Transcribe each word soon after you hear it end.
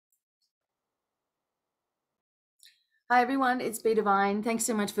Hi everyone, it's BDevine. Thanks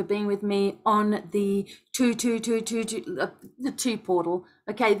so much for being with me on the the two portal.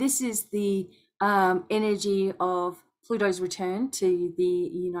 Okay, this is the energy of Pluto's return to the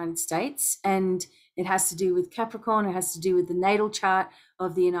United States, and it has to do with Capricorn. It has to do with the natal chart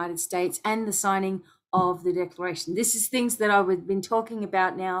of the United States and the signing of the Declaration. This is things that I've been talking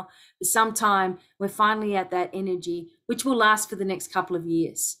about now for some time. We're finally at that energy, which will last for the next couple of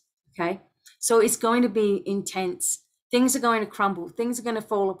years. Okay, so it's going to be intense. Things are going to crumble. Things are going to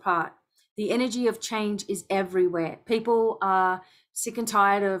fall apart. The energy of change is everywhere. People are sick and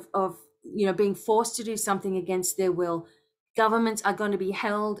tired of being forced to do something against their will. Governments are going to be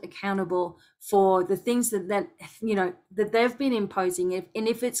held accountable for the things that they've been imposing.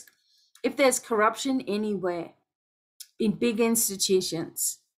 If there's corruption anywhere, in big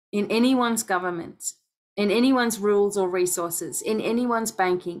institutions, in anyone's government, in anyone's rules or resources, in anyone's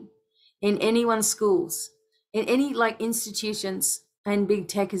banking, in anyone's schools, in any institutions, and big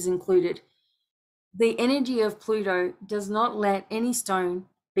tech is included, the energy of Pluto does not let any stone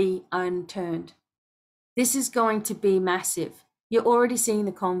be unturned. This is going to be massive. You're already seeing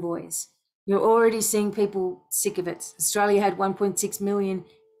the convoys. You're already seeing people sick of it. Australia had 1.6 million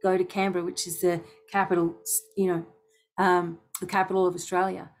go to Canberra, which is the capital, the capital of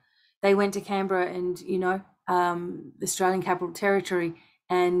Australia. They went to Canberra and, the Australian Capital Territory,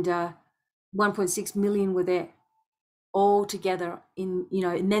 and 1.6 million were there all together and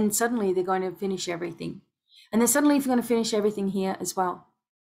then suddenly they're going to finish everything. And they're suddenly going to finish everything here as well.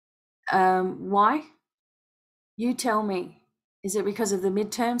 Why? You tell me. Is it because of the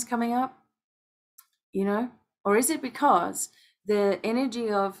midterms coming up? Or is it because the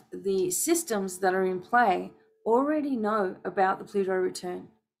energy of the systems that are in play already know about the Pluto return?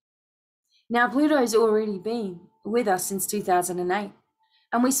 Now, Pluto's already been with us since 2008.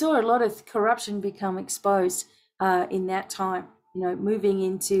 And we saw a lot of corruption become exposed in that time, moving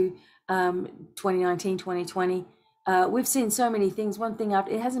into 2019, 2020. We've seen so many things. One thing up,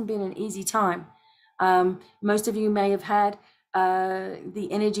 it hasn't been an easy time. Most of you may have had the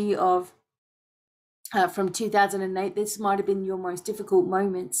energy of from 2008. This might have been your most difficult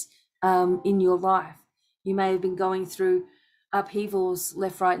moments in your life. You may have been going through upheavals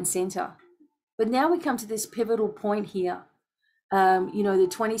left, right, and center. But now we come to this pivotal point here. The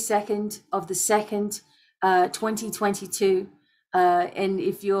 22nd of the 2nd, 2022. And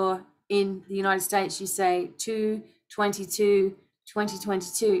if you're in the United States, you say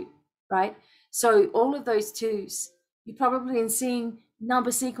 2/22/2022, right? So all of those twos, you've probably been seeing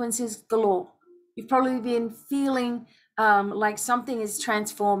number sequences galore. You've probably been feeling like something is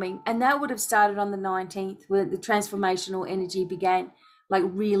transforming. And that would have started on the 19th, where the transformational energy began, like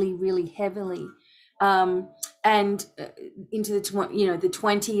really, really heavily. And into the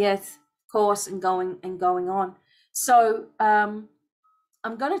 20th course and going on. So I'm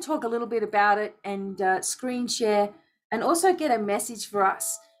going to talk a little bit about it and screen share, and also get a message for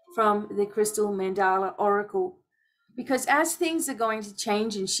us from the Crystal Mandala Oracle, because as things are going to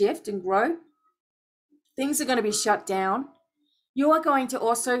change and shift and grow, things are going to be shut down. You are going to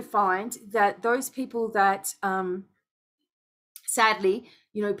also find that those people that sadly,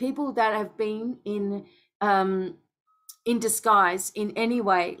 people that have been in disguise in any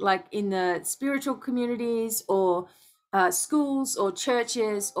way, like in the spiritual communities or schools or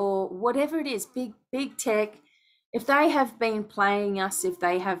churches or whatever it is, big tech, if they have been playing us, if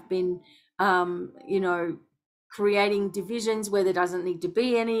they have been, creating divisions where there doesn't need to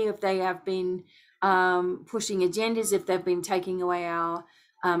be any, if they have been pushing agendas, if they've been taking away our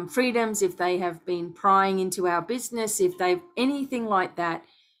freedoms, if they have been prying into our business, if they've anything like that,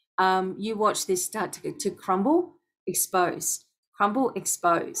 you watch this start to crumble, expose, crumble,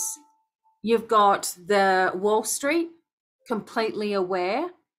 expose. You've got the Wall Street completely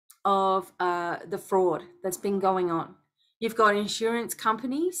aware of the fraud that's been going on. You've got insurance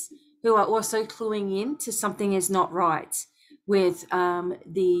companies who are also cluing in to something is not right with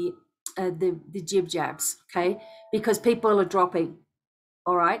the jib jabs, okay? Because people are dropping,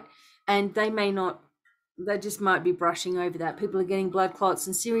 all right? And they just might be brushing over that. People are getting blood clots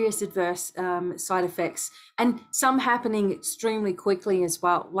and serious adverse side effects, and some happening extremely quickly as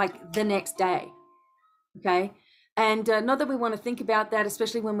well, like the next day, okay? And not that we want to think about that,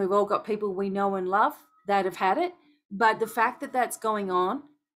 especially when we've all got people we know and love that have had it, but the fact that that's going on,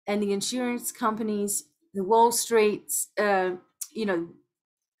 and the insurance companies, the Wall Streets, the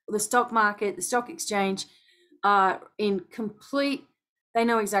stock market, the stock exchange are in complete, they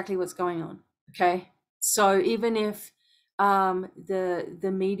know exactly what's going on, okay? So even if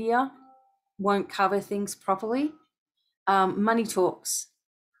the media won't cover things properly, money talks,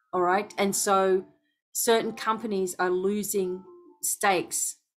 all right? And so certain companies are losing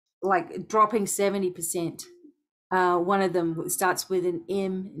stakes, like dropping 70%. One of them starts with an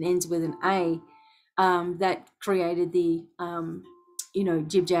M and ends with an A, that created the,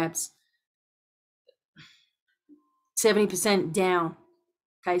 jib jabs. 70% down.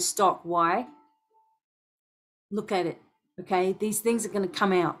 Okay, stock. Why? Look at it. Okay, these things are going to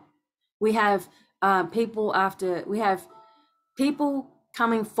come out. We have people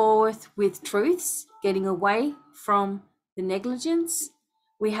coming forth with truths, getting away from the negligence.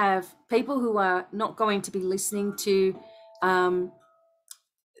 We have people who are not going to be listening to the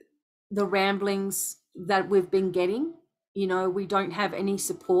ramblings that we've been getting. We don't have any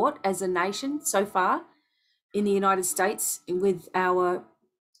support as a nation so far in the United States with our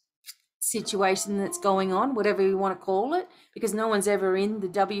situation that's going on, whatever you want to call it, because no one's ever in the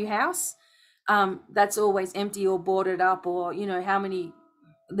W house. That's always empty or boarded up, or how many,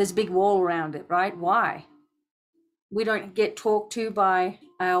 there's a big wall around it, right? Why? We don't get talked to by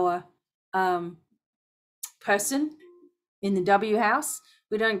our person in the W house.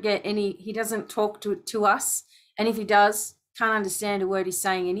 We don't get any, he doesn't talk to us, and if he does, can't understand a word he's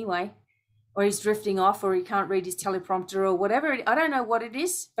saying anyway, or he's drifting off, or he can't read his teleprompter or whatever. I don't know what it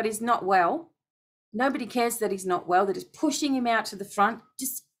is, but he's not well. Nobody cares that he's not well. They're just pushing him out to the front.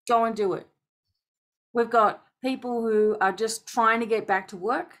 Just go and do it. We've got people who are just trying to get back to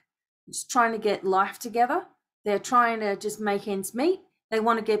work, just trying to get life together. They're trying to just make ends meet. They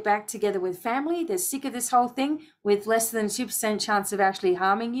want to get back together with family. They're sick of this whole thing with less than 2% chance of actually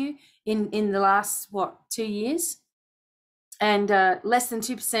harming you in the last, 2 years? And less than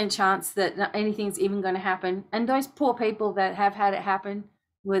 2% chance that anything's even going to happen. And those poor people that have had it happen,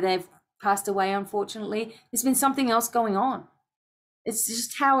 where they've passed away, unfortunately, there's been something else going on. It's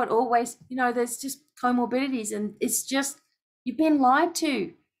just how it always, there's just comorbidities, and it's just, you've been lied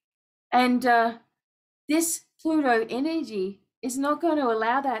to. And this Pluto energy is not going to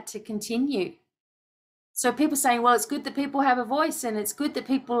allow that to continue. So people saying, well, it's good that people have a voice, and it's good that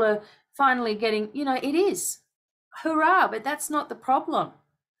people are finally getting, it is. Hurrah, but that's not the problem.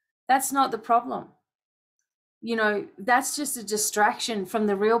 That's not the problem. That's just a distraction from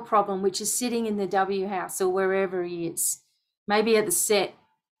the real problem, which is sitting in the W house or wherever he is. Maybe at the set,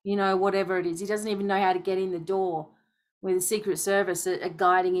 whatever it is. He doesn't even know how to get in the door, with the Secret Service are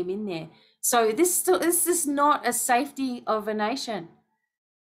guiding him in there. So this is not a safety of a nation.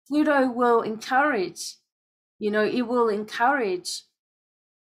 Pluto will encourage, it will encourage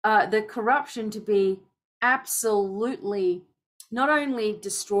the corruption to be absolutely not only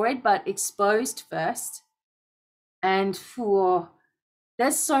destroyed, but exposed first. And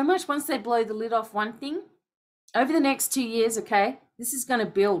there's so much, once they blow the lid off one thing, over the next 2 years, okay, this is going to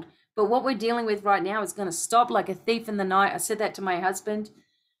build. But what we're dealing with right now is going to stop like a thief in the night. I said that to my husband,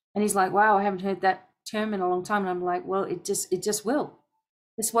 and he's like, wow, I haven't heard that term in a long time. And I'm like, well, it just will.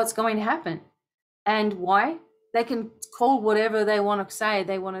 This is what's going to happen. And why? They can call whatever they want to say,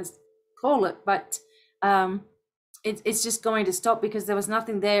 they want to call it, but it's just going to stop, because there was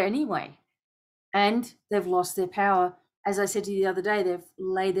nothing there anyway. And they've lost their power. As I said to you the other day, they've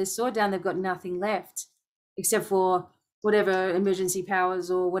laid their sword down. They've got nothing left except for whatever emergency powers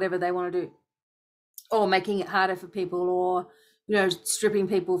or whatever they want to do, or making it harder for people, or stripping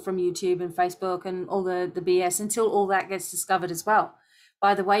people from YouTube and Facebook and all the BS, until all that gets discovered as well.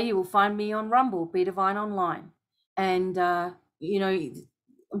 By the way, you will find me on Rumble, BDevine Online, and I'm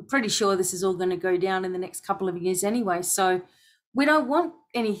pretty sure this is all going to go down in the next couple of years anyway. So we don't want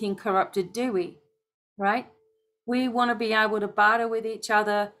anything corrupted, do we? Right? We want to be able to barter with each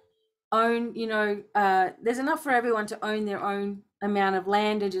other, own, there's enough for everyone to own their own amount of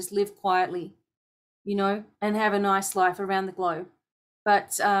land and just live quietly, and have a nice life around the globe.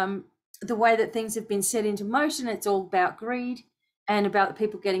 But the way that things have been set into motion, it's all about greed and about the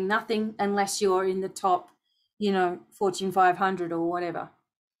people getting nothing unless you're in the top, Fortune 500 or whatever.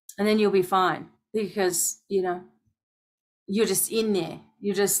 And then you'll be fine, because, you're just in there.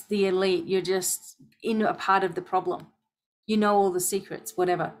 You're just the elite. You're just in a part of the problem. All the secrets,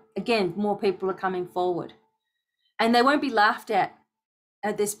 whatever. Again, more people are coming forward. And they won't be laughed at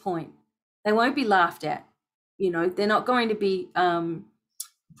this point. They won't be laughed at. They're not going to be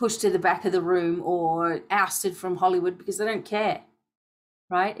pushed to the back of the room or ousted from Hollywood, because they don't care,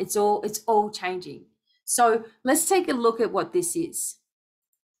 right? It's all changing. So let's take a look at what this is.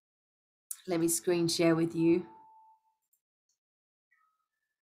 Let me screen share with you.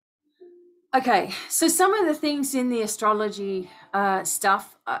 Okay, so some of the things in the astrology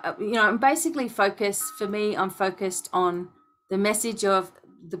stuff, I'm basically focused, for me, I'm focused on the message of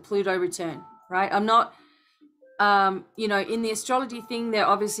the Pluto return, right? I'm not you know, in the astrology thing, they're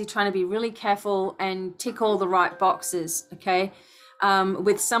obviously trying to be really careful and tick all the right boxes, okay,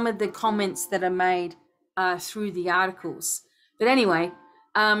 with some of the comments that are made through the articles. But anyway,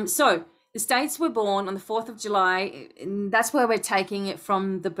 so the states were born on the 4th of July, and that's where we're taking it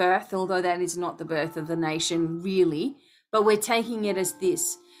from the birth, although that is not the birth of the nation, really, but we're taking it as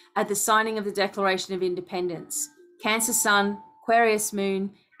this, at the signing of the Declaration of Independence. Cancer Sun, Aquarius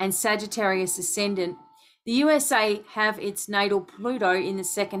Moon, and Sagittarius Ascendant. The USA have its natal Pluto in the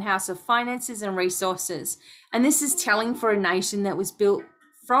second house of finances and resources. And this is telling for a nation that was built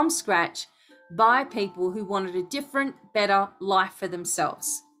from scratch by people who wanted a different, better life for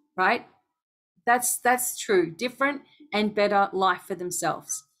themselves, right? That's true. Different and better life for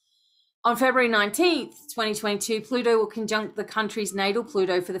themselves. On February 19th, 2022, Pluto will conjunct the country's natal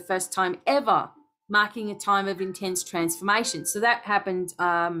Pluto for the first time ever, marking a time of intense transformation. So that happened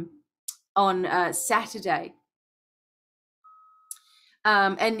on Saturday.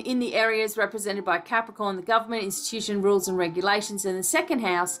 And in the areas represented by Capricorn, the government, institution, rules and regulations. In the second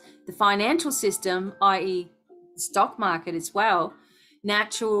house, the financial system, i.e. the stock market as well,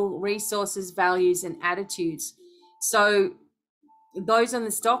 natural resources, values and attitudes. So those on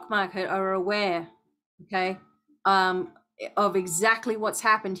the stock market are aware, okay, of exactly what's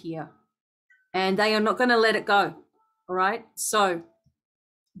happened here. And they are not going to let it go, all right? So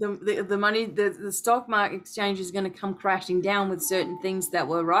the money, the stock market exchange is going to come crashing down with certain things that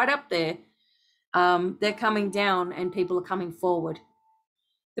were right up there. They're coming down and people are coming forward.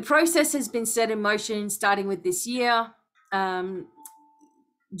 The process has been set in motion starting with this year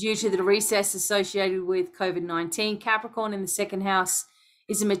due to the recess associated with COVID-19. Capricorn in the second house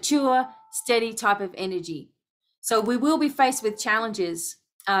is a mature, steady type of energy. So we will be faced with challenges,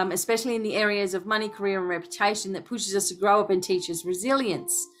 especially in the areas of money, career, and reputation that pushes us to grow up and teach us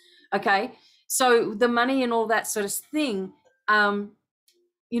resilience. Okay, so the money and all that sort of thing,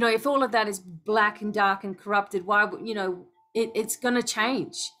 you know, if all of that is black and dark and corrupted, why, you know, it's going to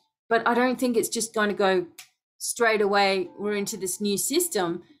change. But I don't think it's just going to go straight away, we're into this new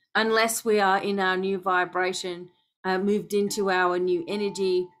system, unless we are in our new vibration, moved into our new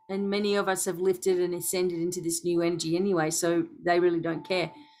energy. And many of us have lifted and ascended into this new energy anyway, so they really don't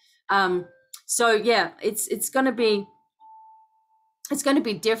care. So yeah, it's going to be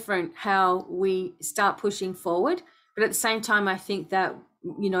different how we start pushing forward. But at the same time, I think that,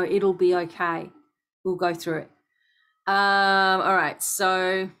 you know, it'll be okay. We'll go through it. All right,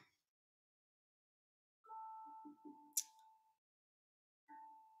 so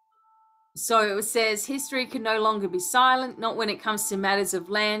it says history can no longer be silent, not when it comes to matters of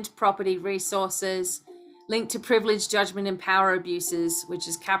land, property, resources, linked to privilege, judgment, and power abuses, which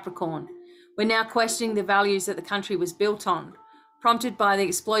is Capricorn. We're now questioning the values that the country was built on, prompted by the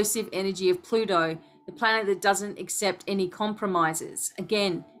explosive energy of Pluto, the planet that doesn't accept any compromises.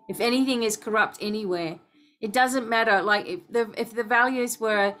 Again, if anything is corrupt anywhere, it doesn't matter. Like if the values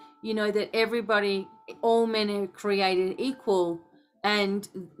were, you know, that everybody, all men are created equal, and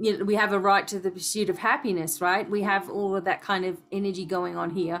you know, we have a right to the pursuit of happiness, right? We have all of that kind of energy going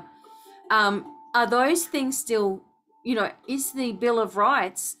on here. Are those things still, you know, is the Bill of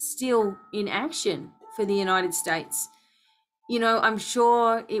Rights still in action for the United States? You know, I'm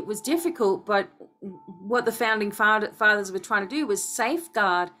sure it was difficult, but what the founding fathers were trying to do was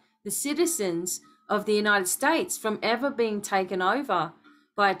safeguard the citizens of the United States from ever being taken over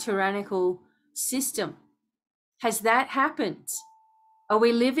by a tyrannical system. Has that happened? Are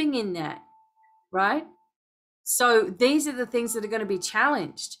we living in that, right? So these are the things that are going to be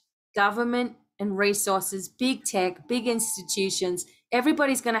challenged. Government and resources, big tech, big institutions,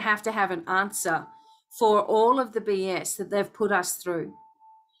 everybody's going to have an answer for all of the BS that they've put us through.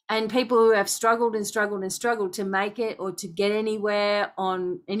 And people who have struggled and struggled and struggled to make it or to get anywhere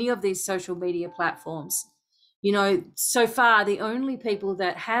on any of these social media platforms, you know, so far the only people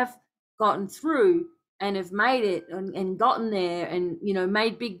that have gotten through and have made it and gotten there and, you know,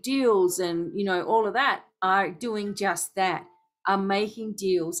 made big deals and, you know, all of that are doing just that, are making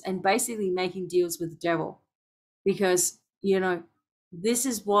deals and basically making deals with the devil. Because, you know, this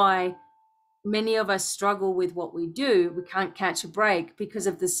is why many of us struggle with what we do. We can't catch a break because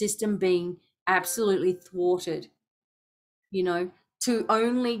of the system being absolutely thwarted, you know, to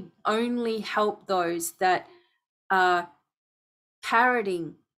only help those that are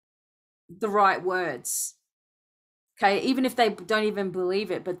parroting the right words. Okay, even if they don't even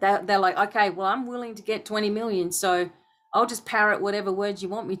believe it, but they're like, okay, well, I'm willing to get 20 million, so I'll just parrot whatever words you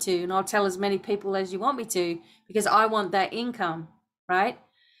want me to, and I'll tell as many people as you want me to, because I want that income, right?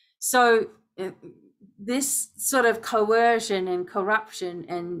 So this sort of coercion and corruption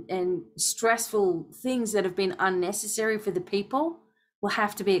and stressful things that have been unnecessary for the people will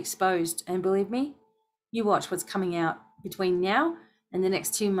have to be exposed. And believe me, you watch what's coming out between now and the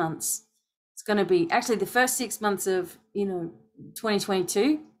next 2 months. It's going to be actually the first 6 months of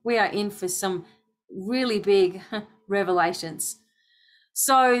 2022. We are in for some really big revelations.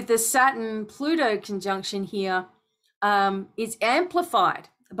 So the Saturn-Pluto conjunction here is amplified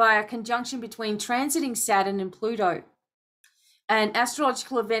by a conjunction between transiting Saturn and Pluto, an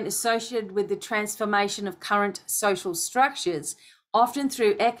astrological event associated with the transformation of current social structures, often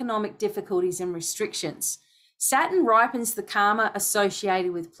through economic difficulties and restrictions. Saturn ripens the karma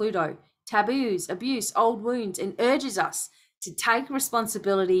associated with Pluto, taboos, abuse, old wounds, and urges us to take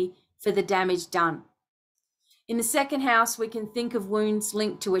responsibility for the damage done. In the second house, we can think of wounds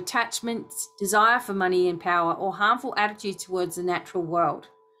linked to attachments, desire for money and power, or harmful attitudes towards the natural world,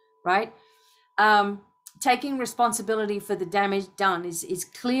 right? Taking responsibility for the damage done is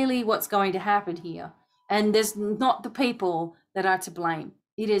clearly what's going to happen here. And there's not the people that are to blame.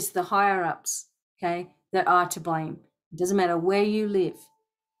 It is the higher ups, okay, that are to blame. It doesn't matter where you live,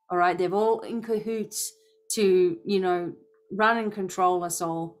 all right? They're all in cahoots to, run and control us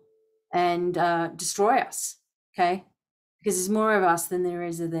all and destroy us, okay? Because there's more of us than there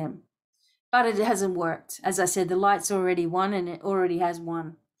is of them. But it hasn't worked. As I said, the light's already won, and it already has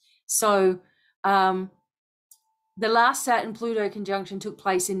won. So the last Saturn-Pluto conjunction took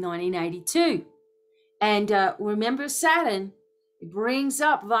place in 1982. And remember Saturn, it brings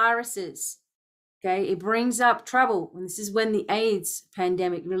up viruses, okay? It brings up trouble. And this is when the AIDS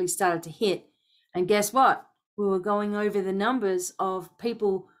pandemic really started to hit. And guess what? We were going over the numbers of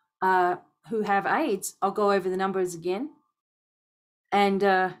people who have AIDS. I'll go over the numbers again. And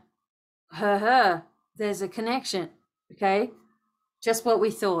there's a connection, okay? Just what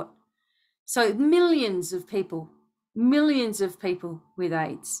we thought. So millions of people with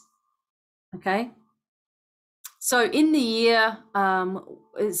AIDS, okay? So in the year,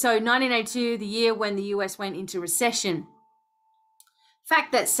 1982, the year when the US went into recession, the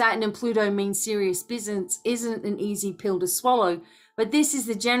fact that Saturn and Pluto mean serious business isn't an easy pill to swallow, but this is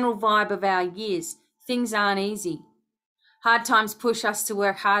the general vibe of our years. Things aren't easy. Hard times push us to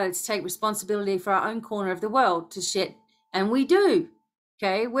work harder, to take responsibility for our own corner of the world, to shit, and we do,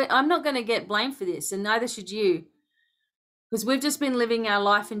 okay? I'm not going to get blamed for this, and neither should you, because we've just been living our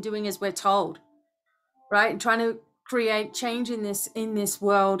life and doing as we're told, right? And trying to create change in this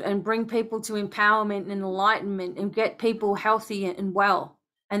world and bring people to empowerment and enlightenment and get people healthy and well.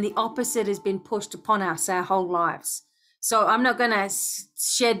 And the opposite has been pushed upon us our whole lives. So I'm not going to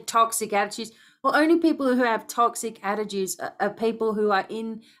shed toxic attitudes. Well, only people who have toxic attitudes are people who are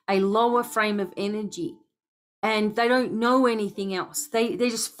in a lower frame of energy and they don't know anything else. They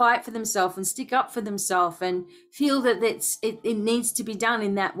just fight for themselves and stick up for themselves and feel that it needs to be done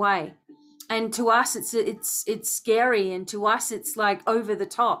in that way. And to us, it's scary, and to us, it's like over the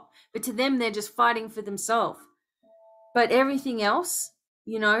top. But to them, they're just fighting for themselves. But everything else,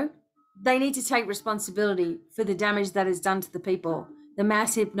 they need to take responsibility for the damage that is done to the people, the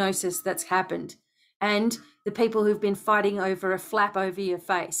mass hypnosis that's happened, and the people who've been fighting over a flap over your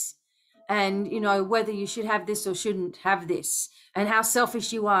face, and whether you should have this or shouldn't have this, and how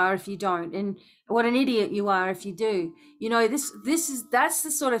selfish you are if you don't, and what an idiot you are if you do. That's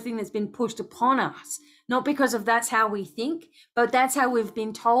the sort of thing that's been pushed upon us, not because of that's how we think, but that's how we've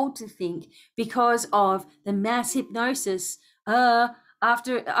been told to think because of the mass hypnosis.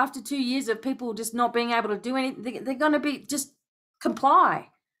 After 2 years of people just not being able to do anything, they're going to be just comply,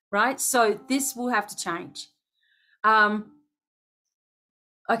 right? So this will have to change.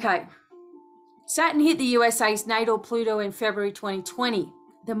 Okay. Saturn hit the USA's natal Pluto in February 2020,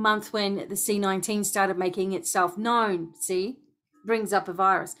 the month when the C19 started making itself known. See, brings up a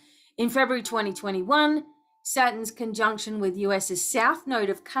virus. In February 2021, Saturn's conjunction with US's south node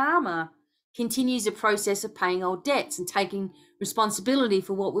of karma continues a process of paying old debts and taking responsibility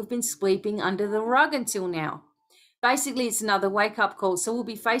for what we've been sweeping under the rug until now. Basically, it's another wake-up call. So we'll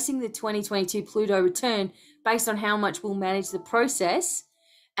be facing the 2022 Pluto return based on how much we'll manage the process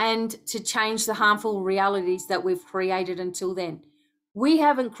and to change the harmful realities that we've created until then. We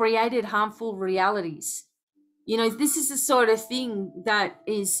haven't created harmful realities. This is the sort of thing that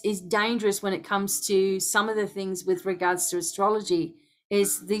is dangerous when it comes to some of the things with regards to astrology,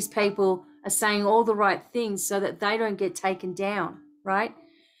 is these people are saying all the right things so that they don't get taken down, right?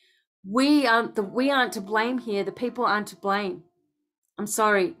 We aren't to blame here. The people aren't to blame. I'm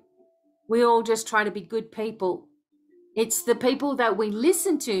sorry. We all just try to be good people. It's the people that we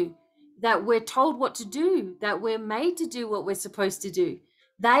listen to, that we're told what to do, that we're made to do what we're supposed to do.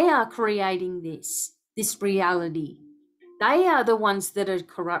 They are creating this. this reality. They are the ones that are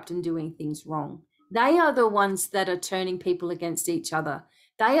corrupt and doing things wrong. They are the ones that are turning people against each other.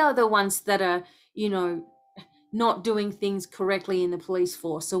 They are the ones that are, you know, not doing things correctly in the police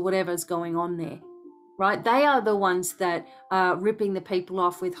force or whatever's going on there, right? They are the ones that are ripping the people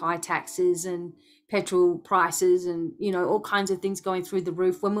off with high taxes and petrol prices and, you know, all kinds of things going through the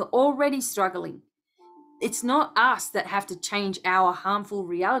roof when we're already struggling. It's not us that have to change our harmful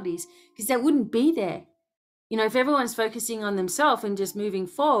realities, because that wouldn't be there. You know, if everyone's focusing on themselves and just moving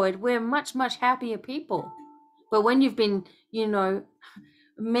forward, we're much, much happier people. But when you've been, you know,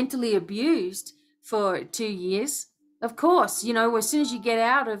 mentally abused for 2 years, of course, you know, as soon as you get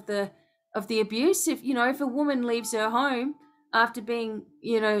out of the abuse, if, you know, if a woman leaves her home after being,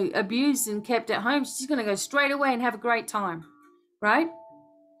 you know, abused and kept at home, she's going to go straight away and have a great time, right?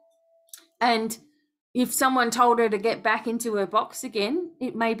 And if someone told her to get back into her box again,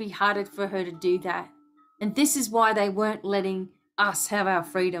 it may be harder for her to do that. And this is why they weren't letting us have our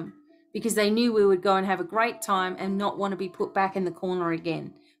freedom, because they knew we would go and have a great time and not want to be put back in the corner again,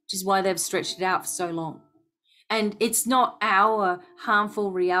 which is why they've stretched it out for so long. And it's not our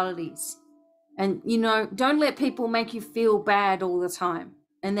harmful realities. And, you know, don't let people make you feel bad all the time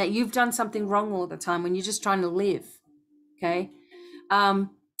and that you've done something wrong all the time when you're just trying to live. Okay.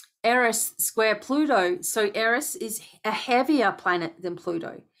 Eris square Pluto. So Eris is a heavier planet than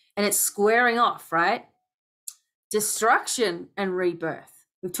Pluto, and it's squaring off, right? Destruction and rebirth.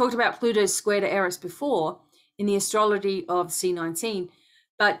 We've talked about Pluto's square to Eris before in the astrology of C19,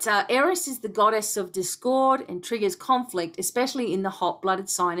 but Eris is the goddess of discord and triggers conflict, especially in the hot-blooded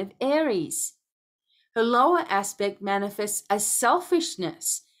sign of Aries. Her lower aspect manifests as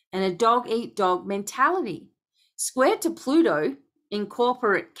selfishness and a dog-eat-dog mentality. Squared to Pluto in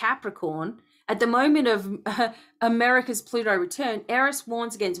corporate Capricorn, at the moment of America's Pluto return, Eris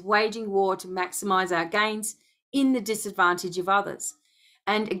warns against waging war to maximize our gains in the disadvantage of others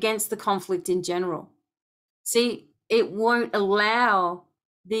and against the conflict in general. See, it won't allow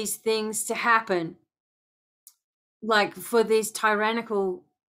these things to happen, like for these tyrannical,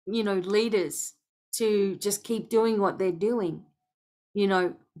 you know, leaders to just keep doing what they're doing, you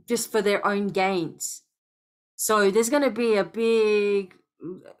know, just for their own gains. So there's going to be a big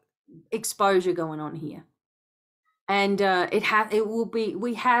exposure going on here. And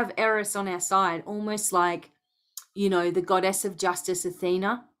we have Eris on our side, almost like, you know, the goddess of justice,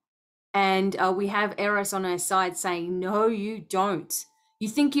 Athena. And we have Eris on our side saying, no, you don't. You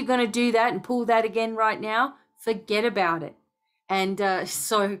think you're going to do that and pull that again right now? Forget about it. And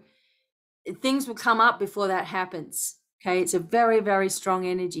so things will come up before that happens. Okay, it's a very, very strong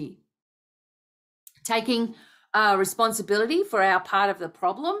energy. Taking responsibility for our part of the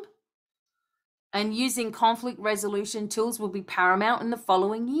problem and using conflict resolution tools will be paramount in the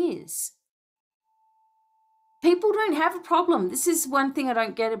following years. People don't have a problem. This is one thing I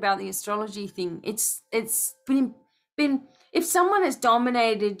don't get about the astrology thing. It's been if someone has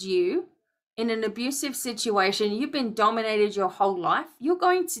dominated you in an abusive situation, you've been dominated your whole life, you're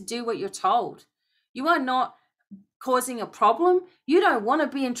going to do what you're told. You are not causing a problem. You don't want to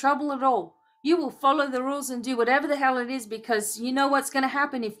be in trouble at all. You will follow the rules and do whatever the hell it is because you know what's going to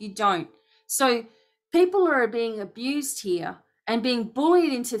happen if you don't. So people are being abused here and being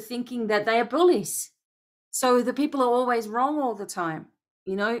bullied into thinking that they are bullies. So the people are always wrong all the time.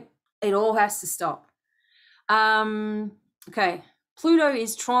 You know, it all has to stop. Okay. Pluto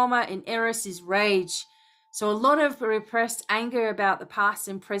is trauma and Eris is rage. So a lot of repressed anger about the past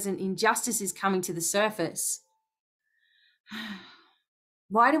and present injustice is coming to the surface.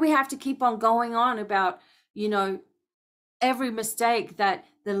 Why do we have to keep on going on about, you know, every mistake that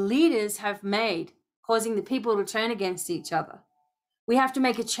the leaders have made, causing the people to turn against each other? We have to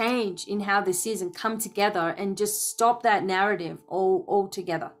make a change in how this is and come together and just stop that narrative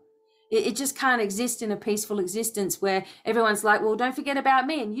altogether. It just can't exist in a peaceful existence where everyone's like, well, don't forget about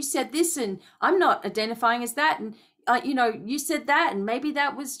me. And you said this and I'm not identifying as that. And, you know, you said that and maybe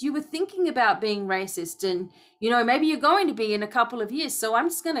that was, you were thinking about being racist and, you know, maybe you're going to be in a couple of years. So I'm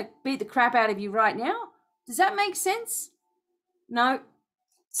just going to beat the crap out of you right now. Does that make sense? No.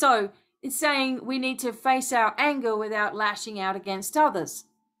 So it's saying we need to face our anger without lashing out against others.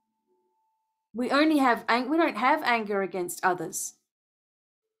 We don't have anger against others.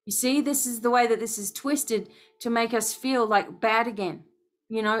 You see, this is the way that this is twisted to make us feel like bad again.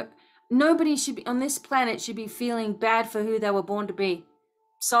 You know, nobody should be on this planet should be feeling bad for who they were born to be.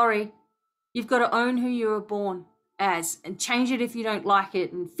 Sorry. You've got to own who you were born as and change it if you don't like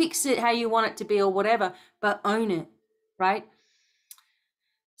it and fix it how you want it to be or whatever, but own it, right?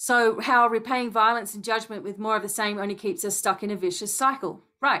 So how repaying violence and judgment with more of the same only keeps us stuck in a vicious cycle,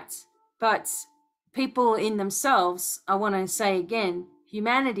 right? But people in themselves, I want to say again,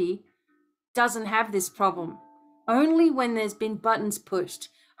 humanity doesn't have this problem. Only when there's been buttons pushed,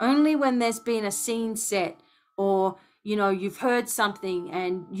 only when there's been a scene set, or you've heard something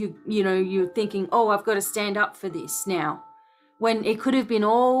and you're thinking, oh, I've got to stand up for this now, when it could have been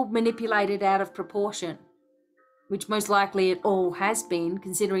all manipulated out of proportion, which most likely it all has been,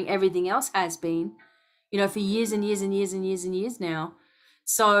 considering everything else has been, for years and years and years and years and years now.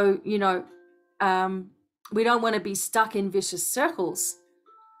 So, we don't want to be stuck in vicious circles.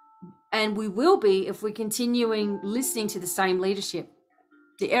 And we will be if we're continuing listening to the same leadership.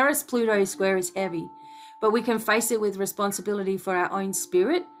 The Eris-Pluto square is heavy, but we can face it with responsibility for our own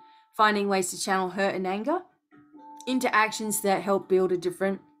spirit, finding ways to channel hurt and anger into actions that help build a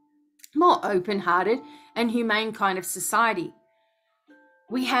different, more open-hearted and humane kind of society.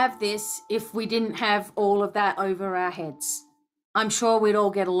 We have this if we didn't have all of that over our heads. I'm sure we'd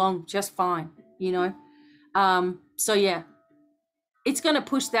all get along just fine, So yeah, it's going to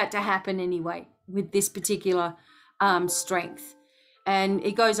push that to happen anyway with this particular strength. And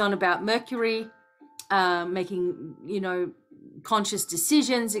it goes on about Mercury making, conscious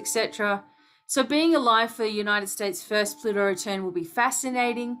decisions, etc. So being alive for United States' first Pluto return will be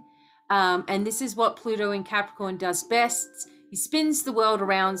fascinating. And this is what Pluto in Capricorn does best. He spins the world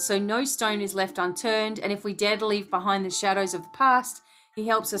around so no stone is left unturned. And if we dare to leave behind the shadows of the past, he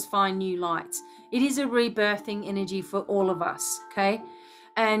helps us find new lights. It is a rebirthing energy for all of us, okay?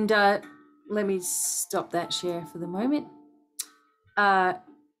 And let me stop that share for the moment.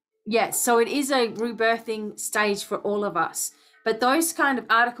 So it is a rebirthing stage for all of us. But those kind of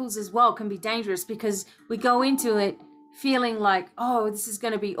articles as well can be dangerous because we go into it feeling like, oh, this is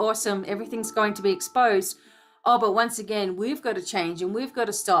going to be awesome. Everything's going to be exposed. Oh, but once again, we've got to change and we've got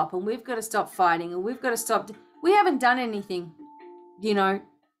to stop and we've got to stop fighting and we've got to stop. We haven't done anything,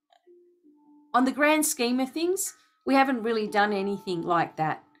 On the grand scheme of things, we haven't really done anything like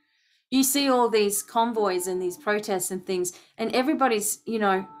that. You see all these convoys and these protests and things, and everybody's,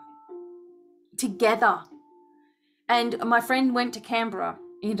 together. And my friend went to Canberra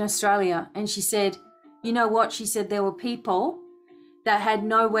in Australia, and she said, you know what? She said there were people that had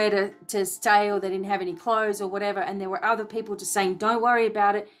nowhere to stay, or they didn't have any clothes or whatever, and there were other people just saying, don't worry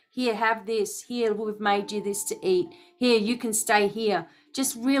about it. Here, have this. Here, we've made you this to eat. Here, you can stay here.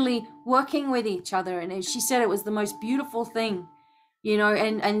 Just really working with each other. And she said it was the most beautiful thing,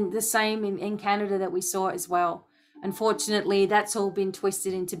 and the same in Canada that we saw as well. Unfortunately, that's all been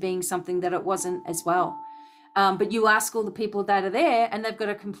twisted into being something that it wasn't as well. But you ask all the people that are there and they've got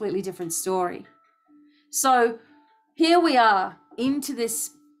a completely different story. So here we are into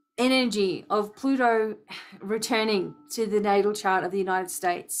this energy of Pluto returning to the natal chart of the United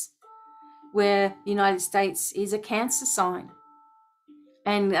States, where the United States is a Cancer sign.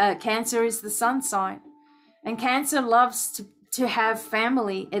 And Cancer is the sun sign. And Cancer loves to have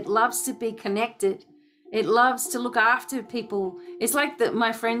family. It loves to be connected. It loves to look after people. It's like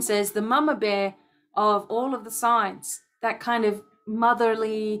my friend says, the mama bear of all of the signs, that kind of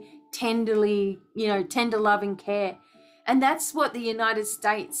motherly, tenderly, tender loving care. And that's what the United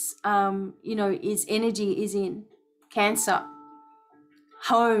States, is energy is in Cancer,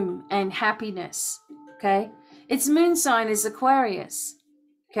 home and happiness. Okay. Its moon sign is Aquarius.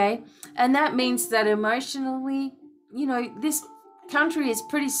 Okay. And that means that emotionally, this country is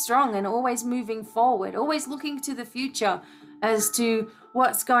pretty strong and always moving forward, always looking to the future as to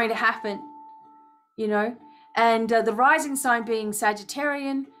what's going to happen, and the rising sign being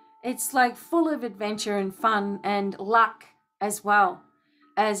Sagittarian, it's like full of adventure and fun and luck as well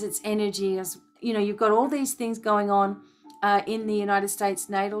as its energy. As you've got all these things going on in the United States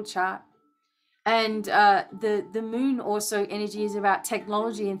natal chart. And the moon also energy is about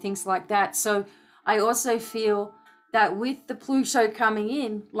technology and things like that. So I also feel that with the Pluto coming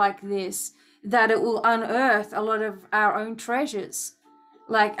in like this, that it will unearth a lot of our own treasures,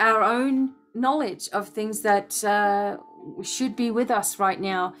 like our own knowledge of things that should be with us right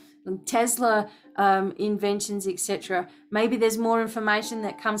now, Tesla inventions, etc. Maybe there's more information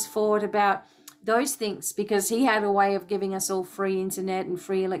that comes forward about those things, because he had a way of giving us all free internet and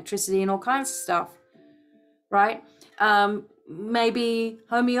free electricity and all kinds of stuff, right? Maybe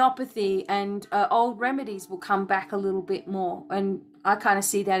homeopathy and old remedies will come back a little bit more. And I kind of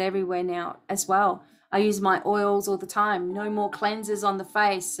see that everywhere now as well. I use my oils all the time. No more cleansers on the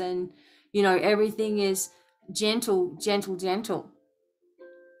face. And, everything is gentle, gentle, gentle,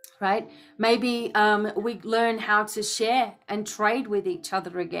 right? Maybe we learn how to share and trade with each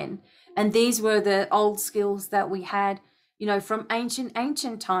other again. And these were the old skills that we had, from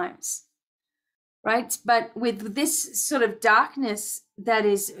ancient times. right? But with this sort of darkness that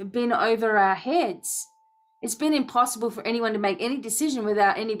has been over our heads, it's been impossible for anyone to make any decision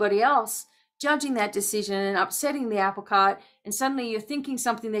without anybody else judging that decision and upsetting the apple cart. And suddenly you're thinking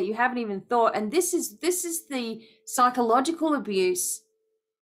something that you haven't even thought. And this is the psychological abuse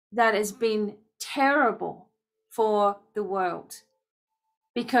that has been terrible for the world,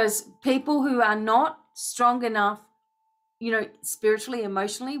 because people who are not strong enough, you know, spiritually,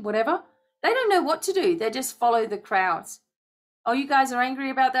 emotionally, whatever, they don't know what to do. They just follow the crowds. Oh, you guys are angry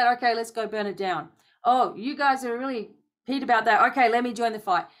about that? Okay, let's go burn it down. Oh, you guys are really peeved about that? Okay, let me join the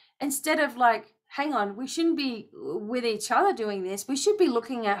fight. Instead of like, hang on, we shouldn't be with each other doing this. We should be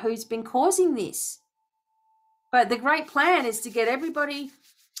looking at who's been causing this. But the great plan is to get everybody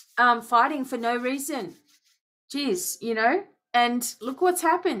fighting for no reason. Geez, you know, and look what's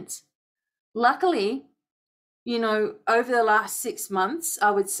happened. Luckily, you know, over the last 6 months,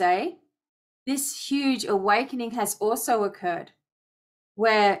 I would say, this huge awakening has also occurred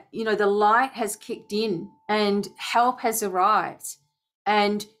where, you know, the light has kicked in and help has arrived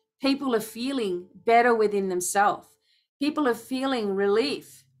and people are feeling better within themselves. People are feeling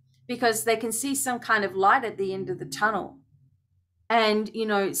relief because they can see some kind of light at the end of the tunnel and, you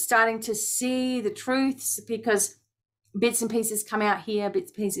know, starting to see the truths, because bits and pieces come out here, bits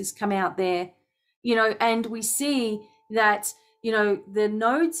and pieces come out there, you know, and we see that, you know, the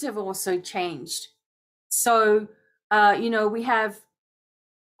nodes have also changed. So, you know, we have,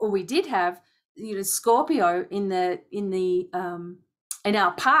 or we did have, you know, Scorpio in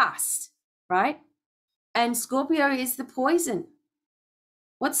our past, right? And Scorpio is the poison.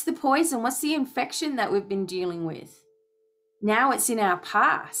 What's the poison? What's the infection that we've been dealing with? Now it's in our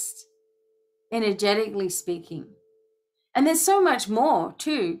past, energetically speaking. And there's so much more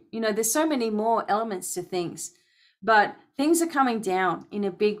too. You know, there's so many more elements to things, but things are coming down in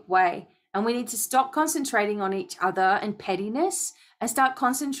a big way. And we need to stop concentrating on each other and pettiness and start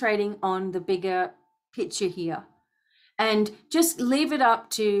concentrating on the bigger picture here. And just leave it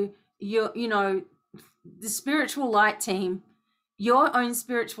up to your, you know, the spiritual light team, your own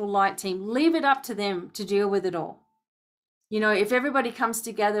spiritual light team. Leave it up to them to deal with it all. You know, if everybody comes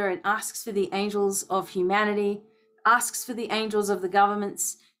together and asks for the angels of humanity, asks for the angels of the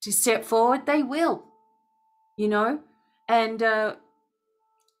governments to step forward, they will, you know. And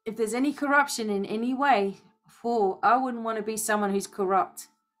if there's any corruption in any way, I wouldn't want to be someone who's corrupt,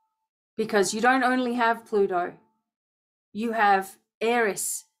 because you don't only have Pluto, you have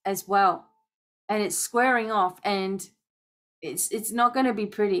Eris as well, and it's squaring off, and it's not going to be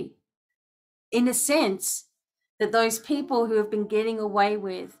pretty, in a sense that those people who have been getting away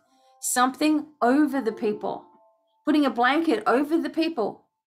with something over the people, putting a blanket over the people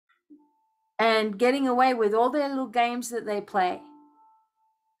and getting away with all their little games that they play,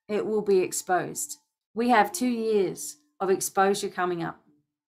 it will be exposed. We have 2 years of exposure coming up.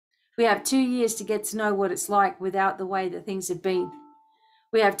 We have 2 years to get to know what it's like without the way that things have been.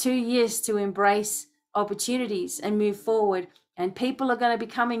 We have 2 years to embrace opportunities and move forward. And people are going to be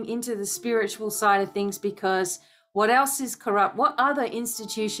coming into the spiritual side of things, because what else is corrupt? What other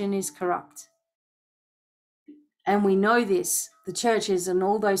institution is corrupt? And we know this, the churches and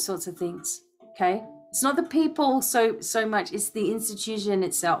all those sorts of things, okay? It's not the people so much, it's the institution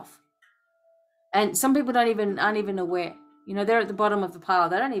itself. And some people aren't even aware. You know, they're at the bottom of the pile.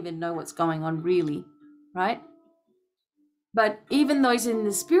 They don't even know what's going on really, right? But even those in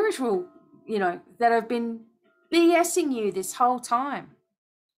the spiritual, you know, that have been BSing you this whole time.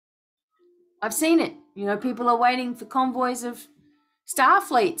 I've seen it. You know, people are waiting for convoys of star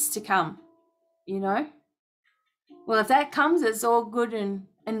fleets to come, you know. Well, if that comes, it's all good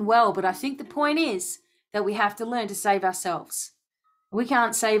and well. But I think the point is that we have to learn to save ourselves. We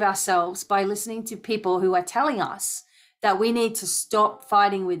can't save ourselves by listening to people who are telling us that we need to stop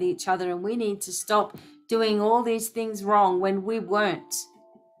fighting with each other and we need to stop doing all these things wrong when we weren't.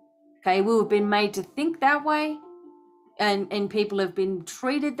 Okay, we've been made to think that way, and people have been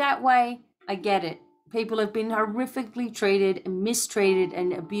treated that way. I get it. People have been horrifically treated and mistreated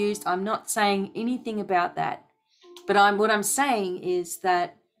and abused. I'm not saying anything about that. But what I'm saying is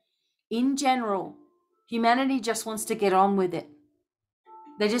that in general, humanity just wants to get on with it.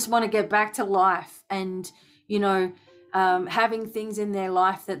 They just want to get back to life and, you know, having things in their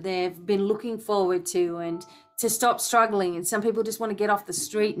life that they've been looking forward to, and to stop struggling. And some people just want to get off the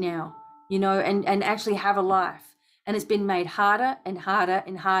street now, you know, and actually have a life. And it's been made harder and harder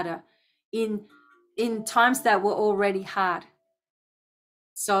and harder in times that were already hard.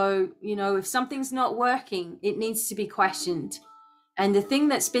 So, you know, if something's not working, it needs to be questioned. And the thing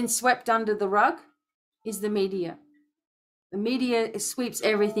that's been swept under the rug is the media. The media sweeps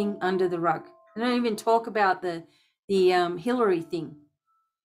everything under the rug. They don't even talk about the Hillary thing,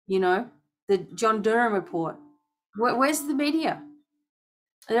 you know, the John Durham report. Where's the media?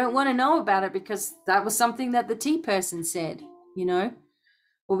 I don't want to know about it because that was something that the T person said, you know.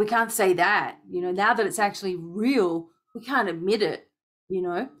 Well, we can't say that, you know, now that it's actually real, we can't admit it, you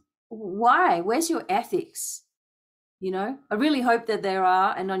know. Why? Where's your ethics? You know, I really hope that there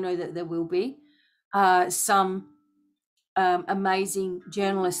are, and I know that there will be, some amazing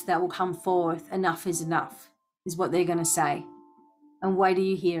journalists that will come forth. Enough is enough, is what they're going to say. And wait till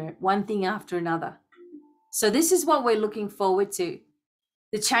you hear it, one thing after another. So this is what we're looking forward to.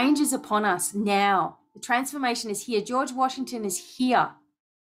 The change is upon us now. The transformation is here. George Washington is here.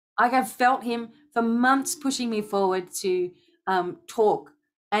 I have felt him for months pushing me forward to talk.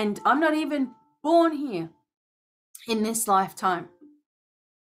 And I'm not even born here in this lifetime.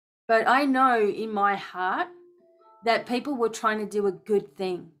 But I know in my heart that people were trying to do a good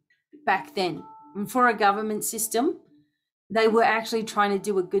thing back then. And for a government system, they were actually trying to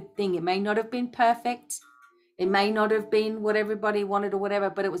do a good thing. It may not have been perfect. It may not have been what everybody wanted or whatever,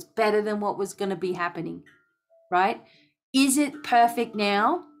 but it was better than what was going to be happening, right? Is it perfect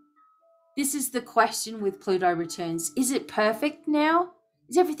now? This is the question with Pluto returns. Is it perfect now?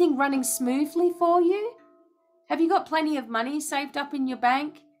 Is everything running smoothly for you? Have you got plenty of money saved up in your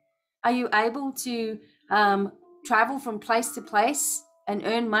bank? Are you able to travel from place to place and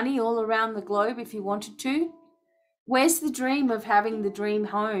earn money all around the globe if you wanted to? Where's the dream of having the dream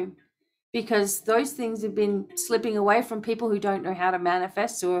home? Because those things have been slipping away from people who don't know how to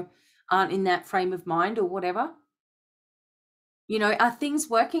manifest or aren't in that frame of mind or whatever. You know, are things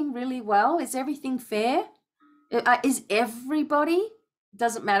working really well? Is everything fair? Is everybody,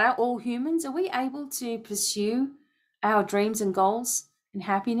 doesn't matter, all humans, are we able to pursue our dreams and goals and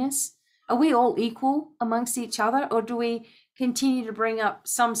happiness? Are we all equal amongst each other, or do we continue to bring up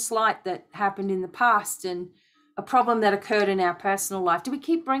some slight that happened in the past and a problem that occurred in our personal life? Do we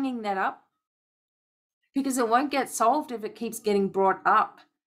keep bringing that up? Because it won't get solved if it keeps getting brought up,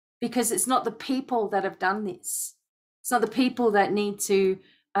 because it's not the people that have done this. It's not the people that need to,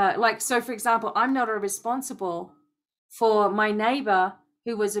 so for example, I'm not responsible for my neighbor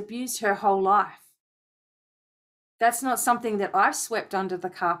who was abused her whole life. That's not something that I've swept under the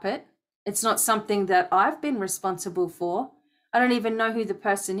carpet. It's not something that I've been responsible for. I don't even know who the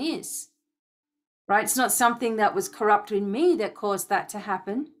person is, right? It's not something that was corrupt in me that caused that to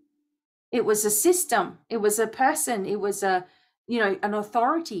happen. It was a system. It was a person. It was an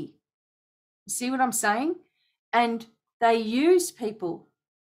authority. You see what I'm saying? And they use people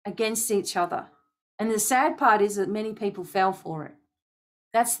against each other. And the sad part is that many people fell for it.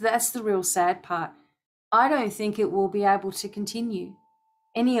 That's the real sad part. I don't think it will be able to continue,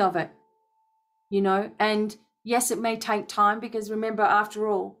 any of it, you know. And yes, it may take time, because remember, after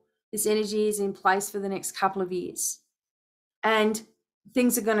all, this energy is in place for the next couple of years. And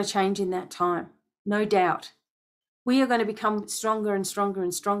things are going to change in that time, no doubt. We are going to become stronger and stronger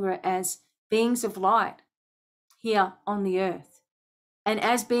and stronger as beings of light here on the earth. And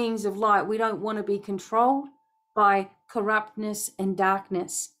as beings of light, we don't want to be controlled by corruptness and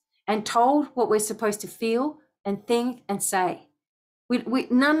darkness and told what we're supposed to feel and think and say.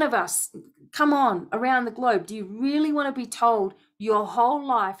 None of us, come on, around the globe, do you really want to be told your whole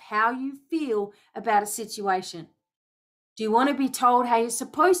life how you feel about a situation? Do you want to be told how you're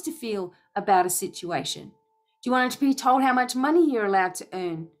supposed to feel about a situation? Do you want to be told how much money you're allowed to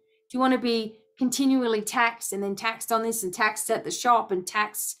earn? Do you want to be continually taxed and then taxed on this and taxed at the shop and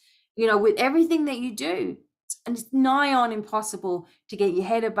taxed, with everything that you do? And it's nigh on impossible to get your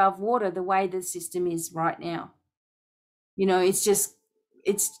head above water the way the system is right now. It's just,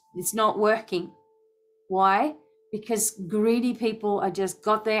 it's not working. Why? Because greedy people are just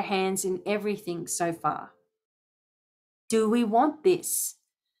got their hands in everything so far. Do we want this?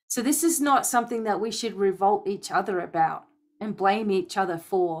 So this is not something that we should revolt each other about and blame each other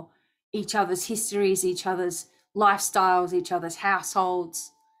for each other's histories, each other's lifestyles, each other's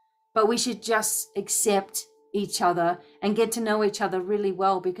households. But we should just accept each other and get to know each other really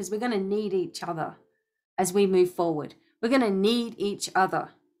well, because we're going to need each other as we move forward. We're going to need each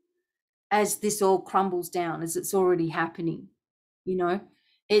other as this all crumbles down, as it's already happening.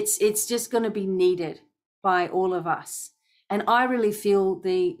 It's just going to be needed by all of us. And I really feel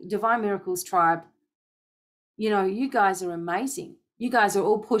the Divine Miracles tribe, you guys are amazing. You guys are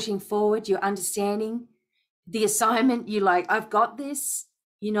all pushing forward. You're understanding the assignment. You're like, I've got this.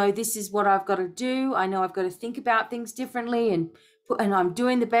 This is what I've got to do. I know I've got to think about things differently and and I'm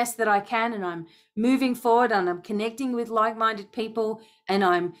doing the best that I can, and I'm moving forward, and I'm connecting with like-minded people, and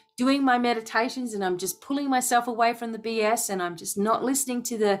I'm doing my meditations, and I'm just pulling myself away from the BS, and I'm just not listening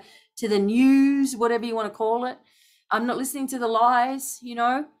to the news, whatever you want to call it. I'm not listening to the lies, you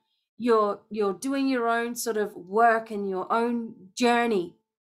know. You're doing your own sort of work and your own journey.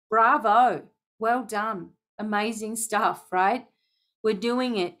 Bravo. Well done. Amazing stuff, right? We're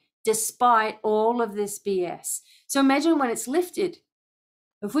doing it despite all of this BS. So imagine when it's lifted.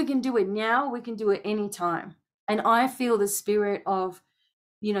 If we can do it now, we can do it anytime. And I feel the spirit of,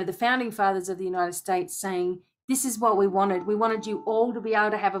 you know, the founding fathers of the United States saying, this is what we wanted. We wanted you all to be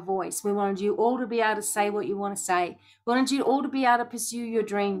able to have a voice. We wanted you all to be able to say what you want to say. We wanted you all to be able to pursue your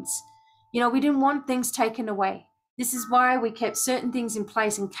dreams. You know, we didn't want things taken away. This is why we kept certain things in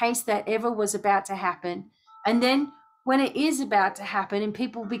place in case that ever was about to happen. And then when it is about to happen and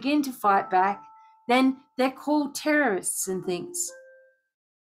people begin to fight back, then they're called terrorists and things.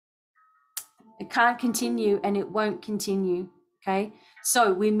 It can't continue and it won't continue, okay?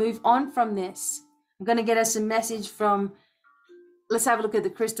 So we move on from this. I'm going to get us a message from, let's have a look at the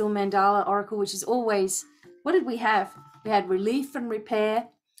Crystal Mandala Oracle, which is always, what did we have? We had relief and repair,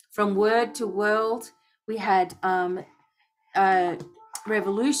 from word to world. We had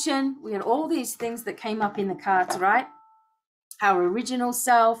revolution. We had all these things that came up in the cards, right? Our original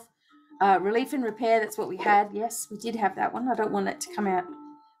self, relief and repair, that's what we had. Yes, we did have that one. I don't want it to come out.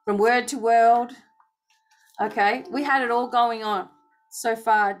 From word to world. Okay, we had it all going on so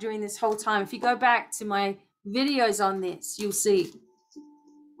far during this whole time. If you go back to my videos on this, you'll see.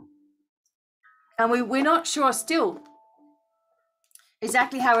 And we're not sure still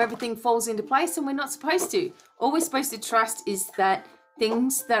exactly how everything falls into place, and we're not supposed to. All we're supposed to trust is that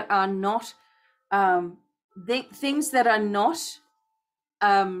things that are not from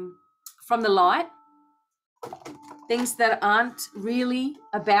the light, things that aren't really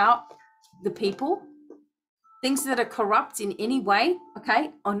about the people, things that are corrupt in any way,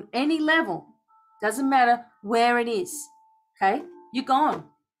 okay, on any level, doesn't matter where it is, okay, you're gone.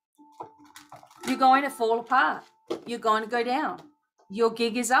 You're going to fall apart. You're going to go down. Your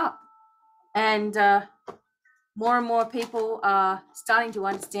gig is up. And more and more people are starting to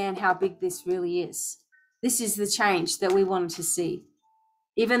understand how big this really is. This is the change that we wanted to see.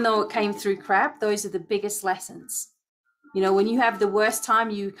 Even though it came through crap, those are the biggest lessons. You know, when you have the worst time,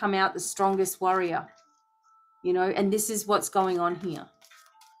 you come out the strongest warrior. You know, and this is what's going on here.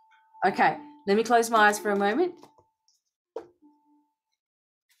 Okay, let me close my eyes for a moment.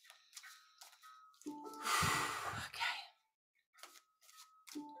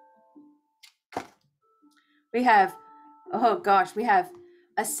 Okay. We have, oh gosh, we have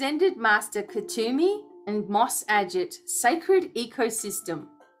Ascended Master Katumi and Moss Agate, Sacred Ecosystem.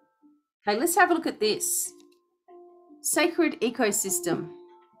 Okay, let's have a look at this. Sacred Ecosystem.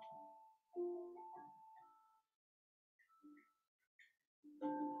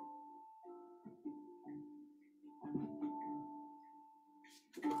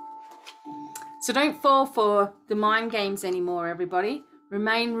 So don't fall for the mind games anymore, everybody.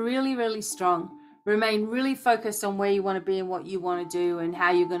 Remain really, really strong. Remain really focused on where you want to be and what you want to do and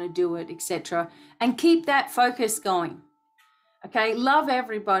how you're going to do it, etc. And keep that focus going. Okay, love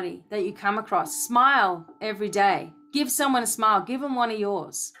everybody that you come across. Smile every day. Give someone a smile. Give them one of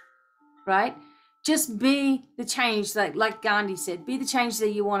yours, right? Just be the change, like Gandhi said, be the change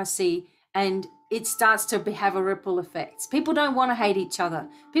that you want to see, and it starts to have a ripple effect. People don't want to hate each other.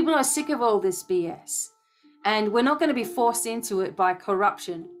 People are sick of all this BS. And we're not going to be forced into it by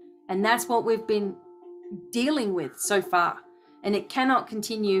corruption. And that's what we've been dealing with so far. And it cannot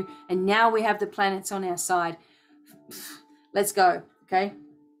continue. And now we have the planets on our side. Let's go, okay?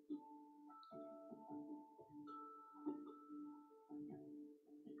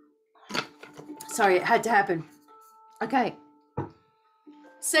 Sorry, it had to happen. Okay.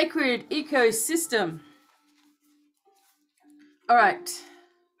 Sacred Ecosystem. All right.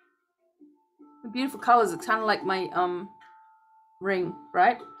 The beautiful colors are kind of like my ring,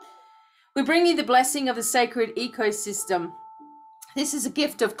 right? We bring you the blessing of the sacred ecosystem. This is a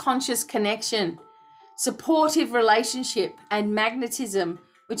gift of conscious connection, supportive relationship, and magnetism,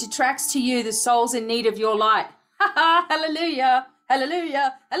 which attracts to you the souls in need of your light. Hallelujah,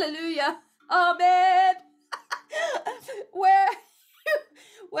 hallelujah, hallelujah, amen.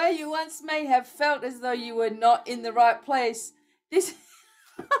 Where you once may have felt as though you were not in the right place. This,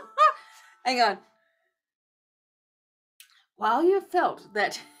 hang on. While you felt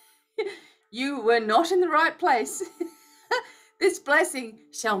that you were not in the right place, this blessing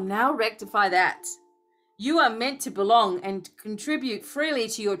shall now rectify that. You are meant to belong and contribute freely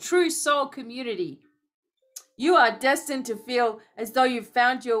to your true soul community. You are destined to feel as though you've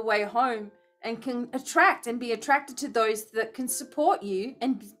found your way home and can attract and be attracted to those that can support you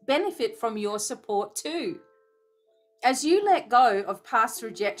and benefit from your support too. As you let go of past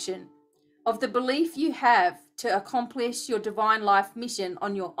rejection, of the belief you have to accomplish your divine life mission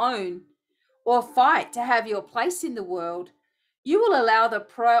on your own, or fight to have your place in the world, you will allow the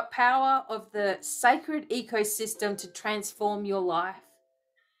power of the sacred ecosystem to transform your life.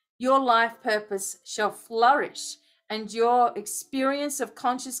 Your life purpose shall flourish, and your experience of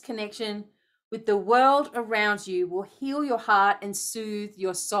conscious connection with the world around you will heal your heart and soothe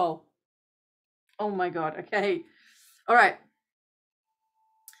your soul. Oh my God, okay. All right.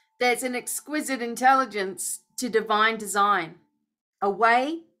 There's an exquisite intelligence to divine design, a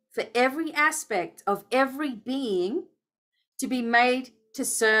way for every aspect of every being to be made to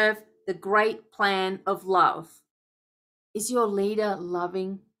serve the great plan of love. Is your leader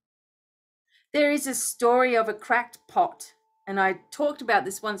loving? There is a story of a cracked pot, and I talked about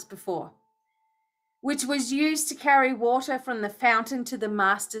this once before, which was used to carry water from the fountain to the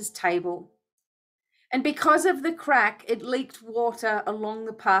master's table. And because of the crack, it leaked water along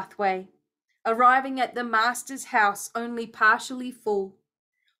the pathway, arriving at the master's house only partially full,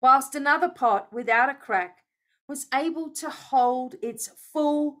 whilst another pot without a crack was able to hold its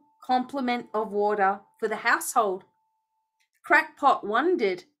full complement of water for the household. The crackpot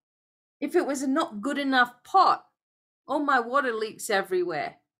wondered, if it was a not good enough pot, all my water leaks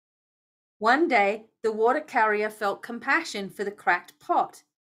everywhere. One day, the water carrier felt compassion for the cracked pot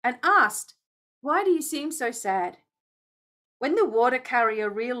and asked, "Why do you seem so sad?" When the water carrier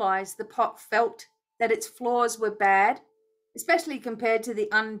realized the pot felt that its flaws were bad, especially compared to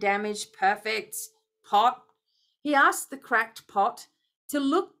the undamaged, perfect pot, he asked the cracked pot to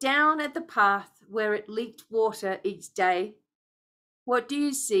look down at the path where it leaked water each day. "What do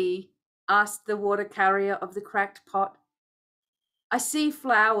you see?" asked the water carrier of the cracked pot. "I see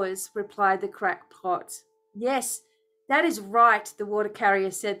flowers," replied the cracked pot. "Yes, that is right," the water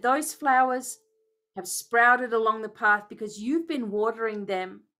carrier said. "Those flowers have sprouted along the path because you've been watering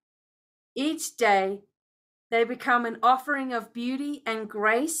them. Each day, they become an offering of beauty and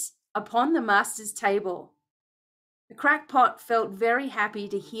grace upon the master's table." The crackpot felt very happy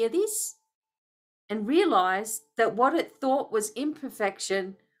to hear this and realized that what it thought was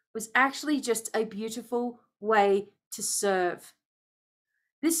imperfection was actually just a beautiful way to serve.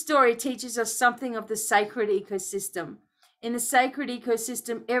 This story teaches us something of the sacred ecosystem. In the sacred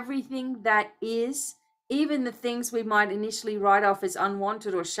ecosystem, everything that is, even the things we might initially write off as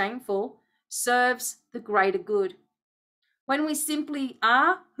unwanted or shameful, serves the greater good. When we simply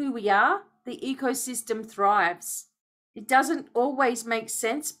are who we are, the ecosystem thrives. It doesn't always make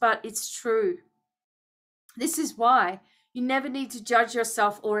sense, but it's true. This is why you never need to judge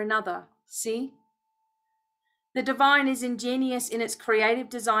yourself or another. See? The divine is ingenious in its creative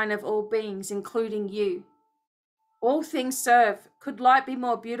design of all beings, including you. All things serve. Could light be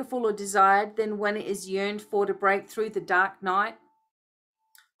more beautiful or desired than when it is yearned for to break through the dark night?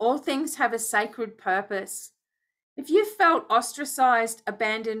 All things have a sacred purpose. If you felt ostracized,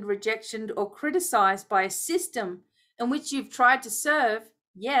 abandoned, rejected, or criticized by a system in which you've tried to serve,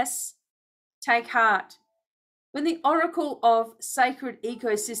 yes, take heart. When the oracle of sacred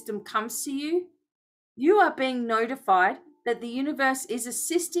ecosystem comes to you, you are being notified that the universe is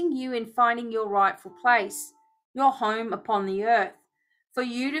assisting you in finding your rightful place, your home upon the earth, for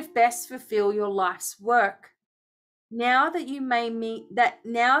you to best fulfill your life's work. Now that may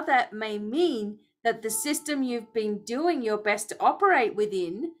mean that the system you've been doing your best to operate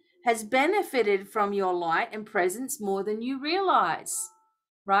within has benefited from your light and presence more than you realize,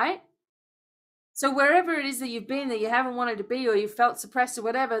 right? So wherever it is that you've been that you haven't wanted to be, or you felt suppressed or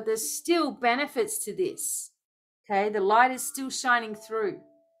whatever, there's still benefits to this. Okay, the light is still shining through.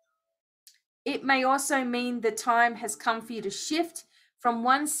 It may also mean the time has come for you to shift from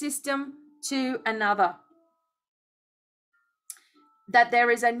one system to another. That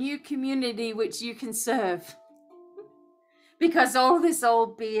there is a new community which you can serve. Because all this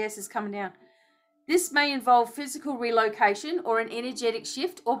old BS is coming down. This may involve physical relocation or an energetic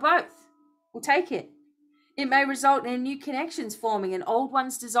shift or both. We'll take it. It may result in new connections forming and old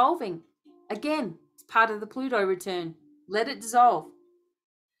ones dissolving. Again, it's part of the Pluto return. Let it dissolve.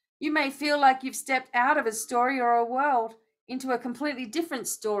 You may feel like you've stepped out of a story or a world into a completely different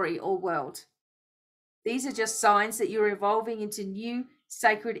story or world. These are just signs that you're evolving into new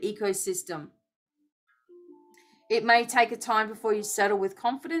sacred ecosystem. It may take a time before you settle with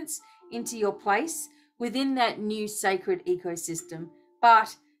confidence into your place within that new sacred ecosystem,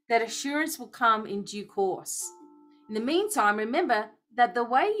 but that assurance will come in due course. In the meantime, remember that the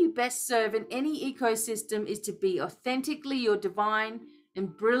way you best serve in any ecosystem is to be authentically your divine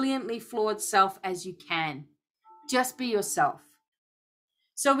and brilliantly flawed self as you can. Just be yourself.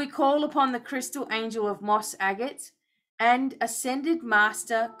 So we call upon the crystal angel of moss agate and ascended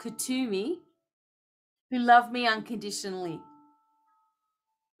master Kutumi, who love me unconditionally.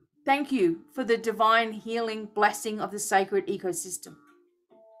 Thank you for the divine healing blessing of the sacred ecosystem.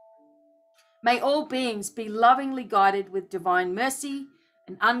 May all beings be lovingly guided with divine mercy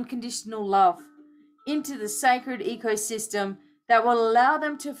and unconditional love into the sacred ecosystem that will allow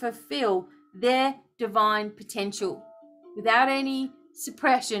them to fulfill their divine potential without any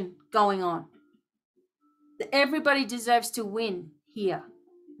suppression going on. Everybody deserves to win here,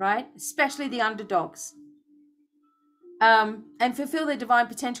 right? Especially the underdogs. And fulfill their divine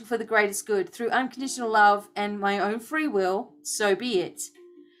potential for the greatest good through unconditional love and my own free will, so be it.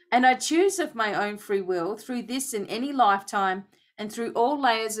 And I choose of my own free will through this and any lifetime and through all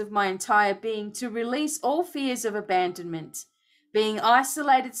layers of my entire being to release all fears of abandonment, being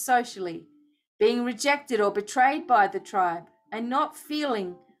isolated socially, being rejected or betrayed by the tribe, and not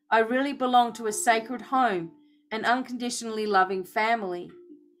feeling I really belong to a sacred home and unconditionally loving family.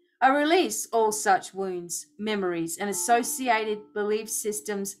 I release all such wounds, memories, and associated belief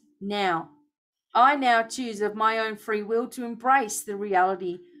systems now. I now choose of my own free will to embrace the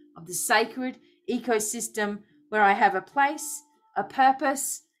reality of the sacred ecosystem where I have a place, a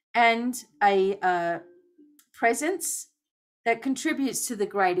purpose, and a presence that contributes to the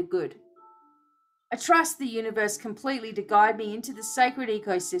greater good. I trust the universe completely to guide me into the sacred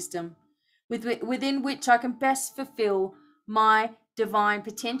ecosystem within which I can best fulfill my divine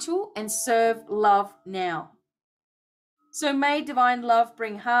potential and serve love now. So may divine love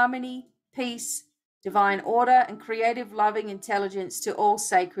bring harmony, peace, divine order, and creative loving intelligence to all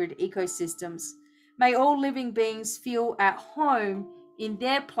sacred ecosystems. May all living beings feel at home in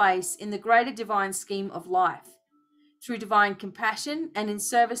their place in the greater divine scheme of life. Through divine compassion and in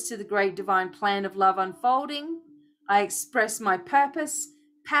service to the great divine plan of love unfolding, I express my purpose,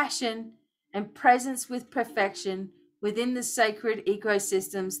 passion, and presence with perfection within the sacred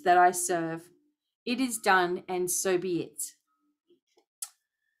ecosystems that I serve. It is done, and so be it.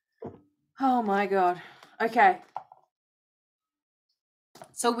 Oh my God. Okay.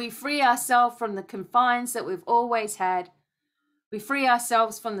 So we free ourselves from the confines that we've always had. We free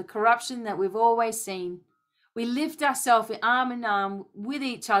ourselves from the corruption that we've always seen. We lift ourselves arm in arm with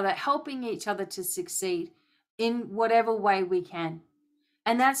each other, helping each other to succeed in whatever way we can.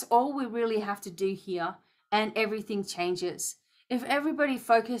 And that's all we really have to do here, and everything changes. If everybody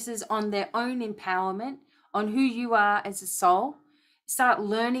focuses on their own empowerment, on who you are as a soul, start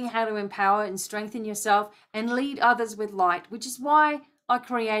learning how to empower and strengthen yourself and lead others with light, which is why I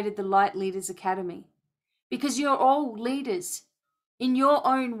created the Light Leaders Academy. Because you're all leaders in your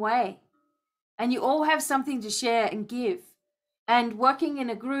own way, and you all have something to share and give. And working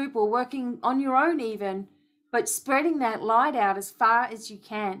in a group or working on your own even, but spreading that light out as far as you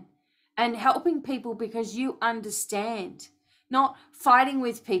can and helping people because you understand, not fighting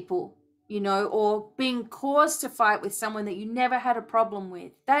with people, you know, or being caused to fight with someone that you never had a problem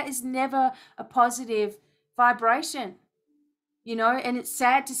with. That is never a positive vibration, you know, and it's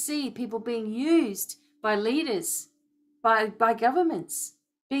sad to see people being used by leaders, by governments,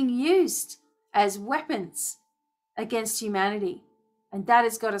 being used as weapons against humanity. And that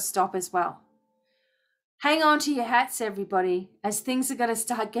has got to stop as well. Hang on to your hats, everybody, as things are going to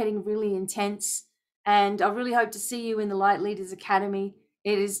start getting really intense. And I really hope to see you in the Light Leaders Academy.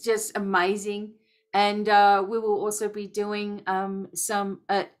 It is just amazing. And we will also be doing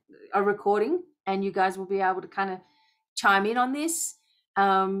a recording, and you guys will be able to kind of chime in on this.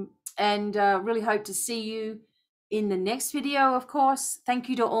 And really hope to see you in the next video, of course. Thank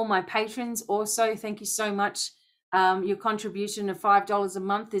you to all my patrons. Also, thank you so much. Your contribution of $5 a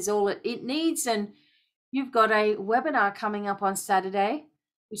month is all it needs. And you've got a webinar coming up on Saturday,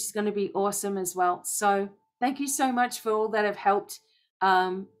 which is going to be awesome as well. So thank you so much for all that have helped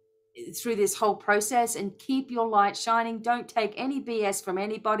through this whole process, and keep your light shining. Don't take any BS from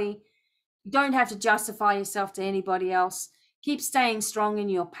anybody. You don't have to justify yourself to anybody else. Keep staying strong in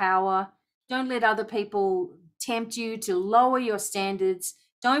your power. Don't let other people tempt you to lower your standards.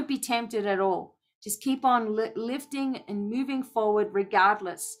 Don't be tempted at all. Just keep on lifting and moving forward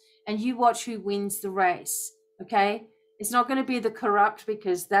regardless. And you watch who wins the race, okay? It's not going to be the corrupt,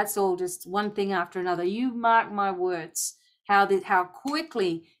 because that's all just one thing after another. You mark my words, how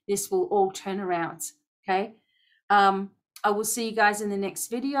quickly this will all turn around, okay? I will see you guys in the next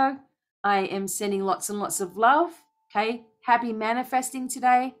video. I am sending lots and lots of love, okay? Happy manifesting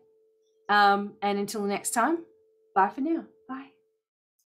today. And until next time, bye for now.